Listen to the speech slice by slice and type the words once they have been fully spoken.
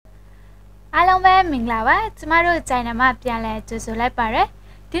အားလုံးပဲမင်္ဂလာပါကျမတို့ channel မှာပြန်လည်ကြိုဆိုလိုက်ပါရစေ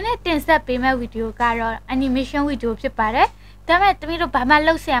ဒီနေ့တင်ဆက်ပေးမယ့်ဗီဒီယိုကတော့ animation ဗီဒီယိုဖြစ်ပါတယ်ဒါပေမဲ့တမီးတို့ဘာမှ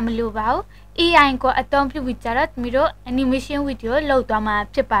လုပ်စရာမလိုပါဘူး AI ကိုအသုံးပြုပြီးကြတော့တမီးတို့ animation ဗီဒီယိုလုပ်သွားမှာ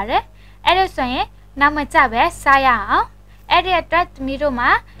ဖြစ်ပါတယ်အဲ့ဒါဆိုရင်နောက်မှကြပဲစရအောင်အဲ့ဒီအတွက်တမီးတို့မှာ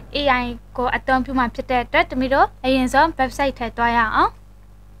AI ကိုအသုံးပြုမှာဖြစ်တဲ့အတွက်တမီးတို့အရင်ဆုံး website ထဲသွားရအောင်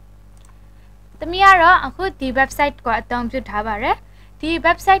တမီးကတော့အခုဒီ website ကိုအသုံးပြုထားပါတယ်ဒီ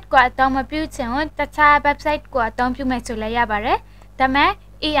website ကိုအသုံးမပြုချင်ရင်တခြား website ကိုအသုံးပြုမယ်ဆိုလည်းရပါတယ်ဒါပေမဲ့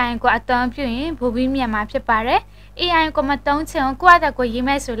AI ကိုအသုံးပြုရင်ပိုပြီးမြန်မှာဖြစ်ပါတယ် AI ကိုမသုံးချင်ကိုယ့်အတက်ကိုရေးမ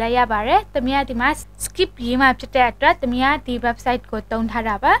ယ်ဆိုလည်းရပါတယ်တမီးကဒီမှာ skip ရေးမှာဖြစ်တဲ့အတွက်တမီးကဒီ website ကိုသုံးထား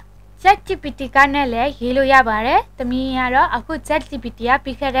တာပါ ChatGPT ကနဲ့လည်းရေးလို့ရပါတယ်တမီးကတော့အခု ChatGPT က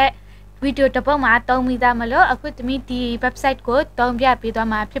ပြီးခဲ့တဲ့ဗီဒီယိုတစ်ပုဒ်မှာသုံးမိသားမလို့အခုတမီးဒီ website ကိုသုံးပြပေးသွား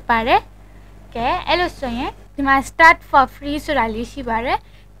မှာဖြစ်ပါတယ်ကဲအဲ့လိုဆိုရင်ဒီမှာ start for free ဆိုတာလေးရှိပါတယ်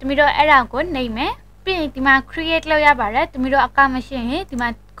တမီးတို့အဲ့ဒါကိုနှိပ်မယ်ပြီးရင်ဒီမှာ create လုပ်ရပါတယ်တမီးတို့ account မရှိရင်ဒီမှာ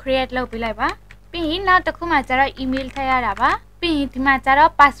create လုပ်ပေးလိုက်ပါပြီးရင်နောက်တစ်ခုမှကျတော့ email ထည့်ရတာပါပြီးရင်ဒီမှာကျ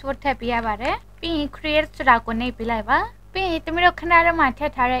တော့ password ထည့်ပေးရပါတယ်ပြီးရင် create ဆိုတာကိုနှိပ်ပေးလိုက်ပါပြီးရင်တမီးတို့ခဏတော့မှထ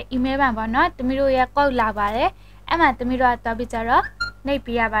ည့်ထားတဲ့ email မှာပေါ့နော်တမီးတို့ရဲ့ code လာပါတယ်အဲ့မှာတမီးတို့တော့ပြီးကြတော့နှိပ်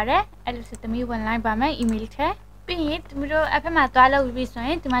ပေးရပါတယ်အဲ့လိုဆိုတမီးဝင်လိုက်ပါမယ် email ထည့်ပြီးရင်တမီးတို့အဖက်မှာသွားလုပ်ပြီးဆိုရ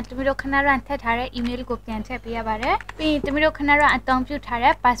င်ဒီမှာတမီးတို့ခဏတော့ထည့်ထားတဲ့ email ကိုပြန်ထည့်ပေးရပါတယ်ပြီးရင်တမီးတို့ခဏတော့အသုံးပြုထား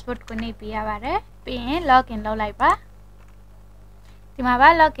တဲ့ password ကိုနှိပ်ပေးရပါတယ်ပြီးရင် login လုပ်လိုက်ပါဒီမှာပါ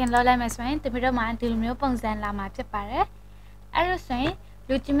login လုပ်လိုက်မယ်ဆိုရင်တမီးတို့မှာဒီလိုမျိုးပုံစံလာမှာဖြစ်ပါတယ်အဲ့လိုဆိုရင်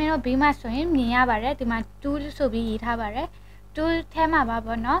လူချင်းမင်းတို့ဘေးမှာဆိုရင်မြင်ရပါတယ်ဒီမှာ tool ဆိုပြီးရေးထားပါတယ် tool ထဲမှာပါ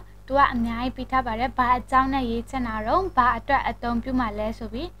ပေါ့နော်သူကအများကြီးပေးထားပါတယ်ဘာအကြောင်းနဲ့ရေးချင်တာတော့ဘာအတွက်အသုံးပြုမှာလဲဆို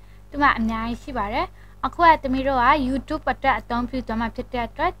ပြီးဒီမှာအများကြီးရှိပါတယ်အခုကတမီးတို့က YouTube အတွက်အသုံးပြုသွားမှာဖြစ်တဲ့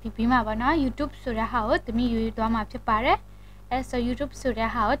အတွက်ဒီဘေးမှာပေါ့နော် YouTube ဆိုတဲ့ဟာကိုတမီးယူသွားမှာဖြစ်ပါတယ်အဲဆို YouTube ဆိုတဲ့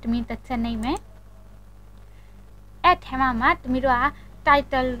ဟာကိုတမီးတစ်ချက်နှိပ်မယ်အဲ့ထဲမှာတမီးတို့က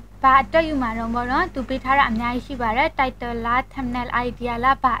title ဘာအတွက်ယူမှာတော့ပေါ့နော်သူပေးထားတာအများကြီးရှိပါတယ် title လား thumbnail idea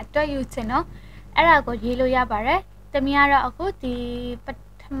လားဘာအတွက်ယူချင်တော့အဲ့ဒါကိုရေးလို့ရပါတယ်တမီးကတော့အခုဒီပ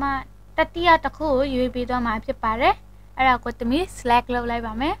ထမတတိယတစ်ခုကိုရွေးပေးသွားမှာဖြစ်ပါတယ်အဲ့ဒါကိုတမီး select လုပ်လိုက်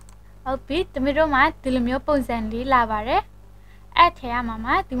ပါမယ်ဟုတ်ပြီတမီးတို့မှာဒီလိုမျိုးပုံစံလေးလာပါတယ်အဲ့ထဲ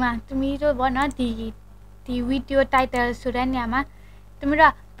မှာဒီမှာတမီးတို့ပေါ့နော်ဒီ video title ဆိုတဲ့နေရာမှာတမီး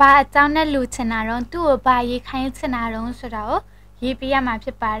တို့ဘာအကြောင်းနဲ့လူချင်တာတော့သူ့ကိုဘာရေးခိုင်းချင်တာတော့ဆိုတာကိုရေးပေးရမှာဖြ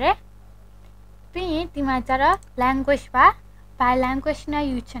စ်ပါတယ်ပြီးရင်ဒီမှာကျတော့ language ပါဘာ language နဲ့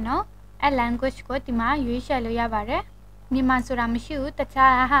ယူချင်တော့အဲ့ language ကိုဒီမှာရွေးချယ်လို့ရပါတယ်မြန်မာဆိုတာမရှိဘူးတ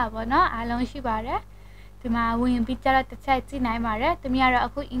ခြားဟာပေါ့နော်အားလုံးရှိပါတယ်ဒီမှာဝင်ပြီးကြတော့တစ်ချက်ကြည့်နိုင်ပါတယ်တမီးကတော့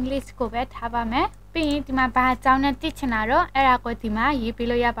အခု English ကိုပဲထားပါမယ်ပြီးရင်ဒီမှာဘာအကြောင်းနဲ့သိချင်တာတော့အဲ့ဒါကိုဒီမှာရေးပေး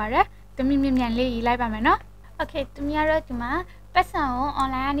လို့ရပါတယ်တမီးမြန်လေးရေးလိုက်ပါမယ်နော် Okay တမီးကတော့ဒီမှာပတ်စံကို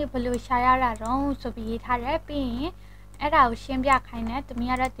online ကနေဘယ်လိုရှာရတာတော့ဆိုပြီးရေးထားတယ်ပြီးရင်အဲ့ဒါကိုရှင်းပြခိုင်းတယ်တမီး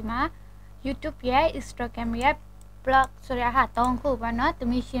ကတော့ဒီမှာ YouTube ရဲ့ Instagram ရဲ့ blog ဆိုတဲ့ဟာ၃ခုပေါ့နော်တ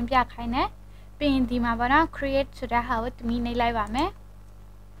မီးရှင်းပြခိုင်းတယ်ပြီးရင်ဒီမှာပေါ့နော် create ဆိုတဲ့ဟာကိုတမီးနှိပ်လိုက်ပါမယ်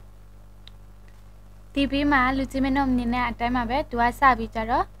ဒီဘေးမှာလူကြီးမင်းတို့မြင်တဲ့အတိုင်းမှာပဲသူကစပြီးကြ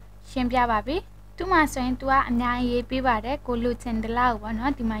တော့ရှင်းပြပါပြီသူမှဆိုရင်သူကအများကြီးရေးပေးပါတယ်ကိုလူချင်းတလောက်ပေါ့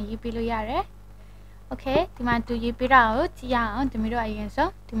နော်ဒီမှာရေးပေးလို့ရတယ်โอเคဒီမှာသူရေးပေးတာကိုကြည့်ရအောင်တမီးတို့အရင်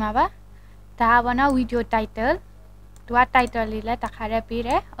ဆုံးဒီမှာပါဒါပေါ့နော် video title သူက title လေးလည်းတစ်ခါတည်းပေးတ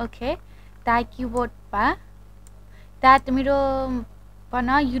ယ်โอเคဒါ keyword ပါဒါတမီးတို့ပေါ့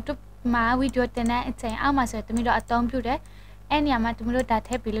နော် YouTube မှာ video တင်တဲ့အချိန်အောက်မှာဆိုတမီးတို့အသုံးပြုတယ်အဲ့နေရာမှာတမီးတို့ဒါထ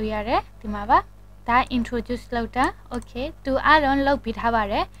ည့်ပေးလို့ရတယ်ဒီမှာပါဒါ introduce လုပ်တာ okay သူအားလုံးလုပ်ပြီးထားပါ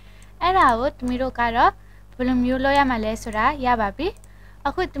တယ်အဲ့ဒါကိုတမီးတို့ကတော့ဘယ်လိုမျိုးလုပ်ရမှာလဲဆိုတာရပါပြီအ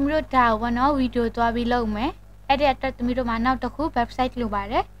ခုတမီးတို့ဒါဘောနော်ဗီဒီယိုသွားပြီးလုပ်မယ်အဲ့ဒီအတွက်တမီးတို့မှာနောက်တစ်ခု website လိုပါ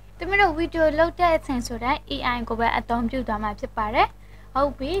တယ်တမီးတို့ဗီဒီယိုလုပ်တဲ့အချိန်ဆိုတော့ AI ကိုပဲအသုံးပြုသွားမှာဖြစ်ပါတယ်ဟု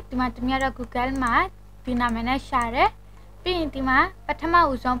တ်ပြီဒီမှာတမီးကတော့ Google မှာဒီနာမည်နဲ့ရှာတယ်ပြီးရင်ဒီမှာပထမ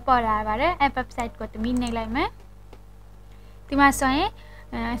ဦးဆုံးပေါ်လာပါတယ်အဲ့ website ကိုတမီးနှိပ်လိုက်မယ်ဒီမှာဆိုရင်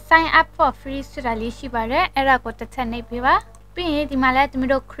sign up for free ဆိုတာလေးရှိပါတယ်အဲ့ဒါကိုတစ်ချက်နှိပ်ပေးပါပြီးရင်ဒီမှာလည်းတမီး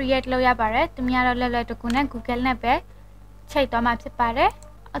တို့ create လုပ်ရပါတယ်တမီးကတော့လွယ်တကူနဲ့ Google နဲ့ပဲချိန်သွားမှာဖြစ်ပါတယ်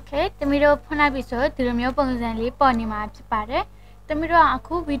okay တမီးတို့ဖွင့်လိုက်ပြီဆိုဒီလိုမျိုးပုံစံလေးပေါ်နေမှာဖြစ်ပါတယ်တမီးတို့အ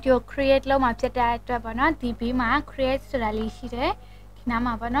ခု video create လုပ်မှာဖြစ်တဲ့အတွက်ပေါ့နော်ဒီဘေးမှာ create ဆိုတာလေးရှိတယ်ဒီနား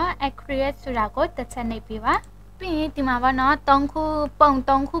မှာပေါ့နော်အဲ့ create ဆိုတာကိုတစ်ချက်နှိပ်ပေးပါပြီးရင်ဒီမှာပေါ့နော်၃ခု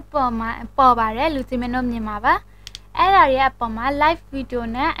ပေါ်ပါတယ်လူစီမင်းတို့မြင်ပါပါအဲ့ဒါရဲ့အပေါ်မှာ live video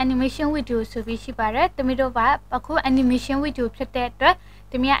နဲ့ animation video ဆိုပြီးရှိပါတယ်တမီးတို့ကအခု animation video ဖြစ်တဲ့အတွက်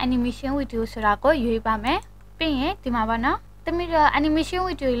တမီးက animation video ဆိုတာကိုရွေးပါမယ်ပြီးရင်ဒီမှာပေါ့နော်တမီးတို့ animation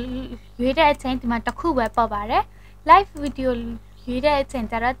video ရွေးတဲ့အချိန်ဒီမှာတစ်ခုပဲပေါ်ပါတယ် live video ရွေးတဲ့အချိန်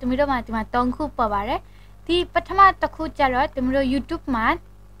ကျတော့တမီးတို့မှာဒီမှာ3ခုပေါ်ပါတယ်ဒီပထမတစ်ခုကျတော့တမီးတို့ YouTube မှာ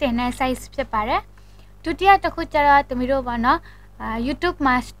တင်တဲ့ size ဖြစ်ပါတယ်ဒုတိယတစ်ခုကျတော့တမီးတို့ပေါ့နော်YouTube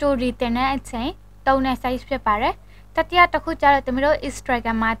မှာ story တင်တဲ့အချိန်သုံးတဲ့ size ဖြစ်ပါတယ်တတိယတစ်ခုကျတော့တမီးတို့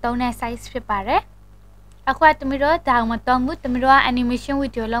Instagram မှာသုံးတဲ့ size ဖြစ်ပါတယ်အခုကတမီးတို့ဒါမှမသုံးဘူးတမီးတို့က animation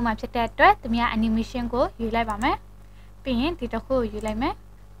video လုပ်မှာဖြစ်တဲ့အတွက်တမီးက animation ကိုယူလိုက်ပါမယ်ပြီးရင်ဒီတစ်ခုကိုယူလိုက်မယ်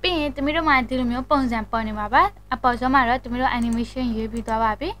ပြီးရင်တမီးတို့မှာဒီလိုမျိုးပုံစံပေါ်နေမှာပါအပေါ်ဆုံးမှာတော့တမီးတို့ animation ရွေးပြီးသွား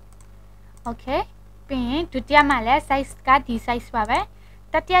ပါပြီ okay ပြီးရင်ဒုတိယမှာလည်း size ကဒီ size ပါပဲ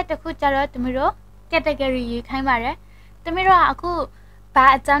တတိယတစ်ခုကျတော့တမီးတို့ category ရွေးခိုင်းပါတယ်တမီးတို့ကအခုဘာ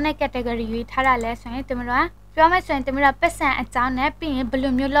အကြောင်းနဲ့ category ရွေးထားတာလဲဆိုရင်တမီးတို့ကပြောမယ်ဆိုရင်တမီးတို့ပတ်စံအကြောင်းနဲ့ပြီးရင်ဘယ်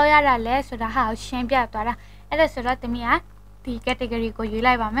လိုမျိုးလောက်ရတာလဲဆိုတာဟာကိုရှင်းပြသွားတာအဲ့ဒါဆိုတော့တမီးကဒီ category ကိုရွေး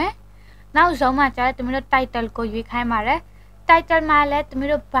လိုက်ပါမယ်နောက်ဆုံးမှာကျတော့တမီးတို့ title ကိုရွေးခိုင်းပါတယ် title မှာလည်းတမီး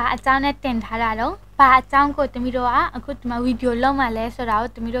တို့ဘာအကြောင်းနဲ့တင်ထားတာတော့ဘာအကြောင်းကိုတမီးတို့ကအခုဒီမှာ video လုပ်မှလဲဆိုတာကို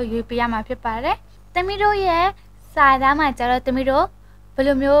တမီးတို့ရွေးပေးရမှာဖြစ်ပါတယ်တမီးတို့ရဲ့စာသားမှာကျတော့တမီးတို့ဘယ်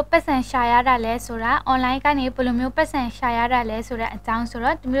လိုမျိုးပတ်စံရှာရတာလဲဆိုတာ online ကနေဘယ်လိုမျိုးပတ်စံရှာရတာလဲဆိုတဲ့အကြောင်းဆို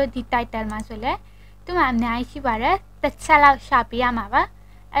တော့တမီးတို့ဒီ title မှာဆိုလဲဒီမှာအများကြီးရှိပါတယ်တစ်ချက်လောက်ရှာပေးရမှာပါ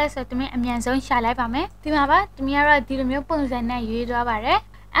အဲ့ဒါဆိုတမီးအမြန်ဆုံးရှာလိုက်ပါမယ်ဒီမှာပါတမီးကတော့ဒီလိုမျိုးပုံစံနဲ့ရွေးသွားပါတယ်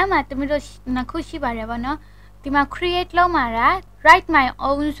အဲ့မှာတမီးတို့နှစ်ခုရှိပါတယ်ဗောနော်ဒီမှာ create လုပ်မှာလား write my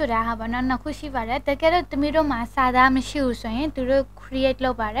own ဆိုတာဟာဗောနော်နှစ်ခုရှိပါတယ်တကယ်တော့တမီးတို့မှာစာသားမရှိဘူးဆိုရင်သူတို့ create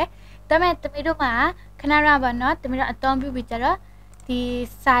လုပ်ပါတယ်ဒါပေမဲ့တမီးတို့မှာခဏရဗောနော်တမီးတို့အသုံးပြုပြီးကြတော့ဒီ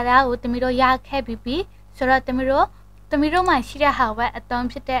စာသားကိုတမီးတို့ရခဲ့ပြီးဆိုတော့တမီးတို့မှာရှိတဲ့ဟာပဲအသုံး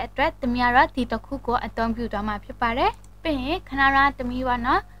ဖြစ်တဲ့အတွက်တမီးကတော့ဒီတစ်ခုကိုအသုံးပြုသွားမှာဖြစ်ပါတယ်ပြီးရင်ခဏရတမီးပါ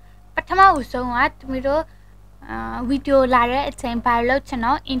နော်ပထမဦးဆုံးကတမီးတို့ဗီဒီယိုလာတဲ့အချိန်ဘာလို့ချင်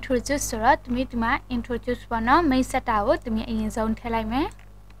တော့ introduce ဆိုတော့တမီးဒီမှာ introduce ပေါ့နော် main setter ကိုတမီးအရင်ဆုံးထည့်လိုက်မယ်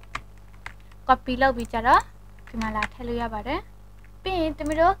copy လုပ်ပြီးကြတော့ဒီမှာလာထည့်လို့ရပါတယ်ပြီးရင်တ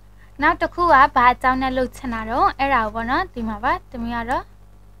မီးတို့နောက်တစ်ခုကဘာအကြောင်းနဲ့လုပ်ချင်တာတော့အဲ့ဒါကိုပေါ့နော်ဒီမှာပါတမီးကတော့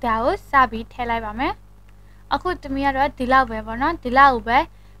ဒါကိုစပြီးထည့်လိုက်ပါမယ်အခုတမီးကတော့ဒီလောက်ပဲပေါ့နော်ဒီလောက်ကိုပဲ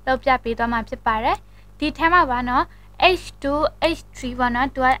လုပ်ပြပေးသွားမှာဖြစ်ပါတယ်ဒီထဲမှာပါနော် H2 H3 ပေါ့နော်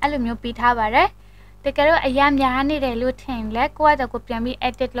သူကအဲ့လိုမျိုးပေးထားပါတယ်တကယ်တော့အရန်များနေတယ်လို့ထင်လဲကိုယ့်အတော့ကိုပြန်ပြီး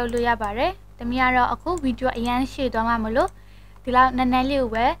edit လုပ်လို့ရပါတယ်တမီးကတော့အခုဗီဒီယိုအရန်ရှည်သွားမှာမလို့ဒီလောက်နည်းနည်းလေး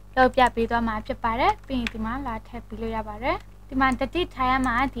ကိုပဲလုပ်ပြပေးသွားမှာဖြစ်ပါတယ်ပြီးရင်ဒီမှာလာထည့်ပြီးလို့ရပါတယ်ဒီမှာတတိထားရ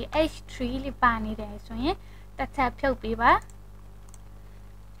မှာဒီ H3 လေးပါနေတယ်ဆိုရင်တစ်ချက်ဖြုတ်ပေးပါ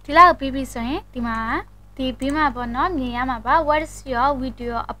ဒီလောက်ပြီးပြီဆိုရင်ဒီမှာဒီပြီးမှပေါ့နော်မြင်ရမှာပါ what is your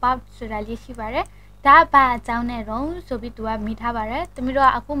video about ဆိုတာလေးရှိပါတယ်ဒါဘာအကြောင်းနဲ့တော့ဆိုပြီးသူကမိထားပါတယ်တမီးတို့က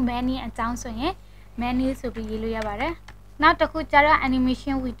အခု menu အကြောင်းဆိုရင် menu ဆိုပြီးရေးလို့ရပါတယ်နောက်တစ်ခုကျတော့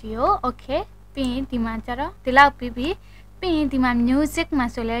animation video okay ပြီးရင်ဒီမှာကျတော့ဒီလောက်ပြီးရင်ဒီမှာ music မှာ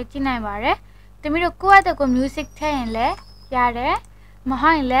ဆိုလဲကြည့်နိုင်ပါတယ်တမီးတို့ကိုယ့်အတော့ကို music ထည့်ရင်လည်းရတယ်မ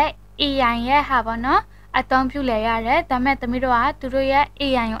ဟုတ်ရင်လည်း AI ရဲ့ဟာပေါ့နော်အသုံးပြုလဲရတယ်ဒါပေမဲ့တမီးတို့ကသူတို့ရဲ့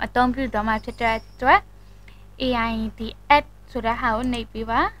AI ကိုအသုံးပြုတော့မှဖြစ်တဲ့အတွက် AI ဒီ add ဆိုတဲ့ဟာကိုနှိပ်ပေး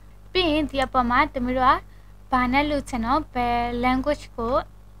ပါပြီးရင်ဒီအပေါ်မှာတမီးတို့ကဘာနဲ့လို့ချင်တော့ဘယ် language ကို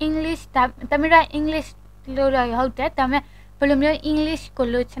English တမီးတို့ English လို့တော့ဟုတ်တယ်ဒါပေမဲ့ဘယ်လိုမျိုး English ကို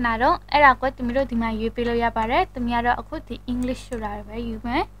လို့ချင်တာတော့အဲ့ဒါကိုတမီးတို့ဒီမှာရွေးပေးလို့ရပါတယ်တမီးကတော့အခုဒီ English ဆိုတာပဲယူမ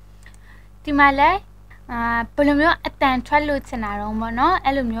ယ်ဒီမှာလည်းဘယ်လိုမျိုးအတန်ထွက်လို့ချင်တာတော့ပေါ့နော်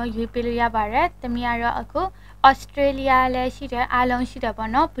အဲ့လိုမျိုးရွေးပေးလို့ရပါတယ်တမီးကတော့အခု Australia လည်းရှိတယ်အားလုံးရှိတယ်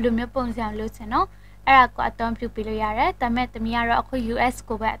ပေါ့နော်ဘယ်လိုမျိုးပုံစံလို့ချင်တော့အဲ့ဒါကိုအသုံးပြုပေးလို့ရတယ်ဒါပေမဲ့တမီးကတော့အခု US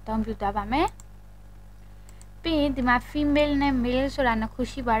ကိုပဲအသုံးပြုသွားပါမယ်ပြီးရင်ဒီမှာ female နဲ့ male ဆိုတာနှစ်ခု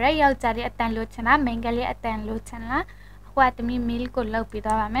ရှိပါတယ်ယောက်ျားလေးအတန်လို့ချင်လားမိန်းကလေးအတန်လို့ချင်လားအခုကတမီး male ကိုလောက်ပေး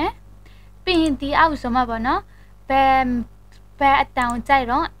သွားပါမယ်ပြီးရင်ဒီအောက်ဆုံးမှာပေါ့နော်ဘယ်အတန်ကိုကြိုက်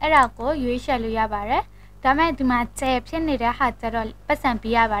တော့အဲ့ဒါကိုရွေးချယ်လို့ရပါတယ်ဒါမဲ့ဒီမှာကျဲဖြစ်နေတဲ့ဟာကျတော့ပတ်စံ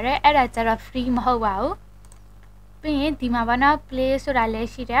ပေးရပါတယ်အဲ့ဒါကျတော့ free မဟုတ်ပါဘူးပြီးရင်ဒီမှာဘာနော် play ဆိုတာလည်း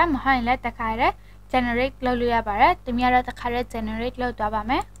ရှိတယ်မဟုတ်ရင်လည်းတခါတည်း generate လုပ်လို့ရပါတယ်တမီးကတော့တခါတည်း generate လုပ်သွားပါ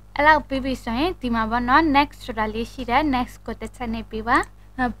မယ်အဲ့လောက်ပြီးပြီဆိုရင်ဒီမှာဘာနော် next ဆိုတာလေးရှိတယ် next ကိုတစ်ချက်နေပေးပါ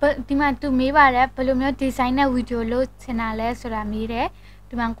ဒီမှာသူမေးပါတယ်ဘယ်လိုမျိုး design နဲ့ video လို့ချင်တာလဲဆိုတာမေးတယ်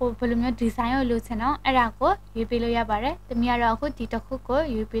ဒီမှာကိုဘယ်လိုမျိုး design ကိုလို့ချင်တော့အဲ့ဒါကိုရွေးပေးလို့ရပါတယ်တမီးကတော့အခုဒီတစ်ခုကို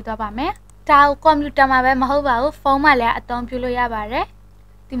ရွေးပေးသွားပါမယ်ဒါကိုကွန်ပျူတာမှာပဲမဟုတ်ပါဘူးဖုန်းမှာလည်းအသုံးပြုလို့ရပါတယ်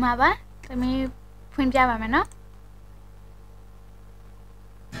ဒီမှာပါသမီးဖွင့်ပြပါမယ်နော်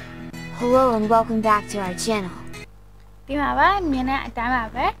Hello and welcome back to our channel ဒီမှာပါမြင်တဲ့အတိုင်းပါ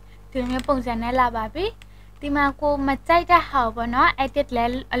ပဲဒီလိုမျိုးပုံစံနဲ့လာပါပြီဒီမှာကိုမကြိုက်တဲ့ဟာပေါ့နော် edit လဲ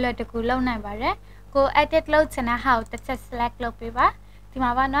အလွယ်တကူလုပ်နိုင်ပါတယ်ကို edit လုပ်ချင်တဲ့ဟာကိုတစ်ချက် select လုပ်ပေးပါဒီ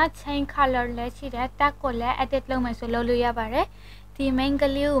မှာပါနော် change color လဲရှိတယ် tag ကိုလည်း edit လုပ်မယ်ဆိုလုပ်လို့ရပါတယ်ဒီ main က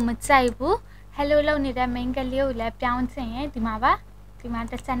လေးကိုမကြိုက်ဘူး hello လုပ်နေတဲ့ main ကလေးကိုလည်းပြောင်းချင်ရင်ဒီမှာပါဒီမှာ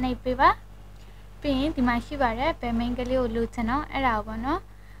တစ်ချက်နှိပ်ပေးပါပြီးရင်ဒီမှာရှိပါတယ်ဘယ် main ကလေးကိုလိုချင်တော့အဲ့ဒါကိုပေါ့နော်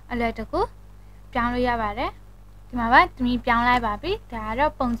အလွယ်တကူပြောင်းလို့ရပါတယ်ဒီမှာပါသမီးပြောင်းလိုက်ပါပြီဒါက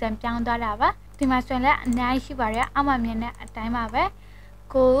တော့ပုံစံပြောင်းသွားတာပါဒီမှာဆိုရင်လည်းအများကြီးရှိပါတယ်အောက်မှာမြင်တဲ့အတိုင်းပါပဲ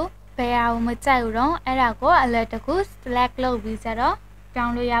ကိုဘယ်ဟာကိုမကြိုက်ဘူးတော့အဲ့ဒါကိုအလွယ်တကူ select လုပ်ပြီးကြတော့ပြော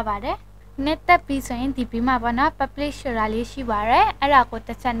င်းလို့ရပါတယ်နှစ်သက်ပြီးဆိုရင်ဒီပြီးမှာပေါ့နော် publish ဆိုတာလေးရှိပါတယ်အဲ့ဒါကိုတ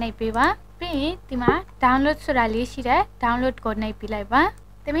စ်ချက်နှိပ်ပေးပါပြီးရင်ဒီမှာ download ဆိုတာလေးရှိတယ် download ကိုနှိပ်ပြီးလိုက်ပါ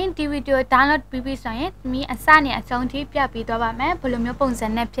သမီးဒီဗီဒီယို download ပြီးပြီဆိုရင်သမီးအစနဲ့အဆုံးထိပြပြီးသွားပါမယ်ဘယ်လိုမျိုးပုံစံ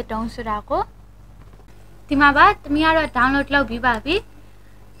နဲ့ဖြစ်တုံးဆိုတာကိုဒီမှာပါသမီးကတော့ download လုပ်ပြီးပါပြီ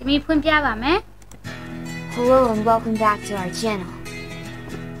သမီးဖွင့်ပြပါမယ် Hello and welcome back to our channel.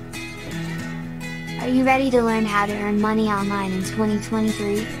 Are you ready to learn how to earn money online in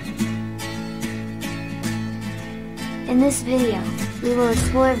 2023? In this video, we will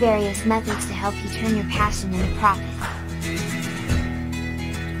explore various methods to help you turn your passion into profit.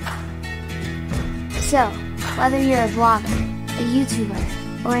 So, whether you're a blogger, a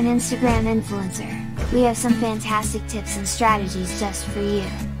YouTuber, or an Instagram influencer, we have some fantastic tips and strategies just for you.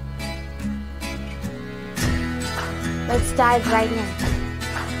 Let's dive right in.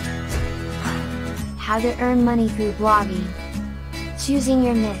 How to earn money through blogging. Choosing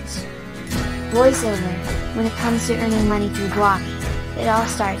your niche. Voiceover. When it comes to earning money through blogging, it all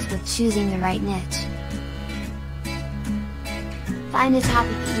starts with choosing the right niche. Find a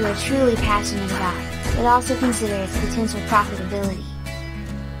topic that you are truly passionate about, but also consider its potential profitability.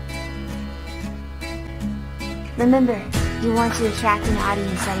 Remember, you want to attract an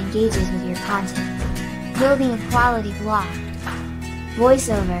audience that engages with your content. Building a quality blog.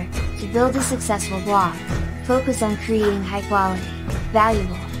 Voiceover. To build a successful blog, focus on creating high quality,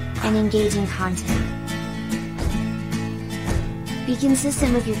 valuable, and engaging content. Be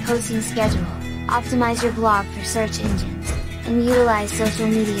consistent with your posting schedule, optimize your blog for search engines, and utilize social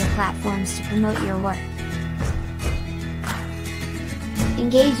media platforms to promote your work.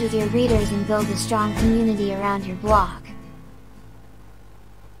 Engage with your readers and build a strong community around your blog.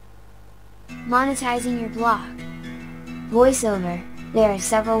 Monetizing your blog. Voiceover. There are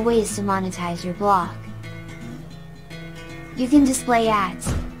several ways to monetize your blog. You can display ads,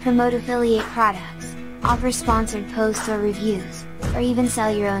 promote affiliate products, offer sponsored posts or reviews, or even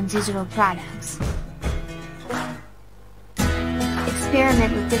sell your own digital products.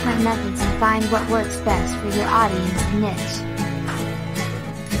 Experiment with different methods and find what works best for your audience and niche.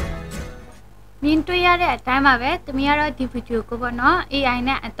 မြင်တွေ့ရတဲ့အတိုင်းပါပဲသမီးကတော့ဒီဗီဒီယိုကိုပေါ့နော် AI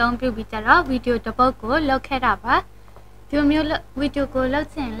နဲ့အသုံးပြုပြီးကြတော့ဗီဒီယိုတစ်ပုဒ်ကိုလုပ်ခဲ့တာပါဒီမျိုးဗီဒီယိုကိုလုပ်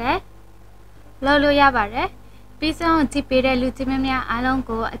ချင်လဲလုပ်လို့ရပါတယ်ပြီးဆုံးကြည့်ပေးတဲ့လူကြီးများအားလုံး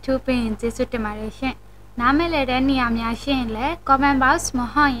ကိုအထူးပင်ကျေးဇူးတင်ပါတယ်ရှင်နားမလည်တဲ့နေရာများရှိရင်လဲ comment box မ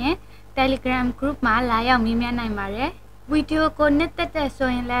ဟုတ်ရင် Telegram group မှာလာရောက်မေးမြန်းနိုင်ပါတယ်ဗီဒီယိုကိုနှစ်သက်တဲ့ဆို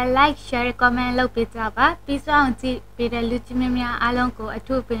ရင်လဲ like share comment လုပ်ပေးကြပါပြီးဆုံးကြည့်ပေးတဲ့လူကြီးများအားလုံးကိုအ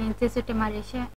ထူးပင်ကျေးဇူးတင်ပါတယ်ရှင်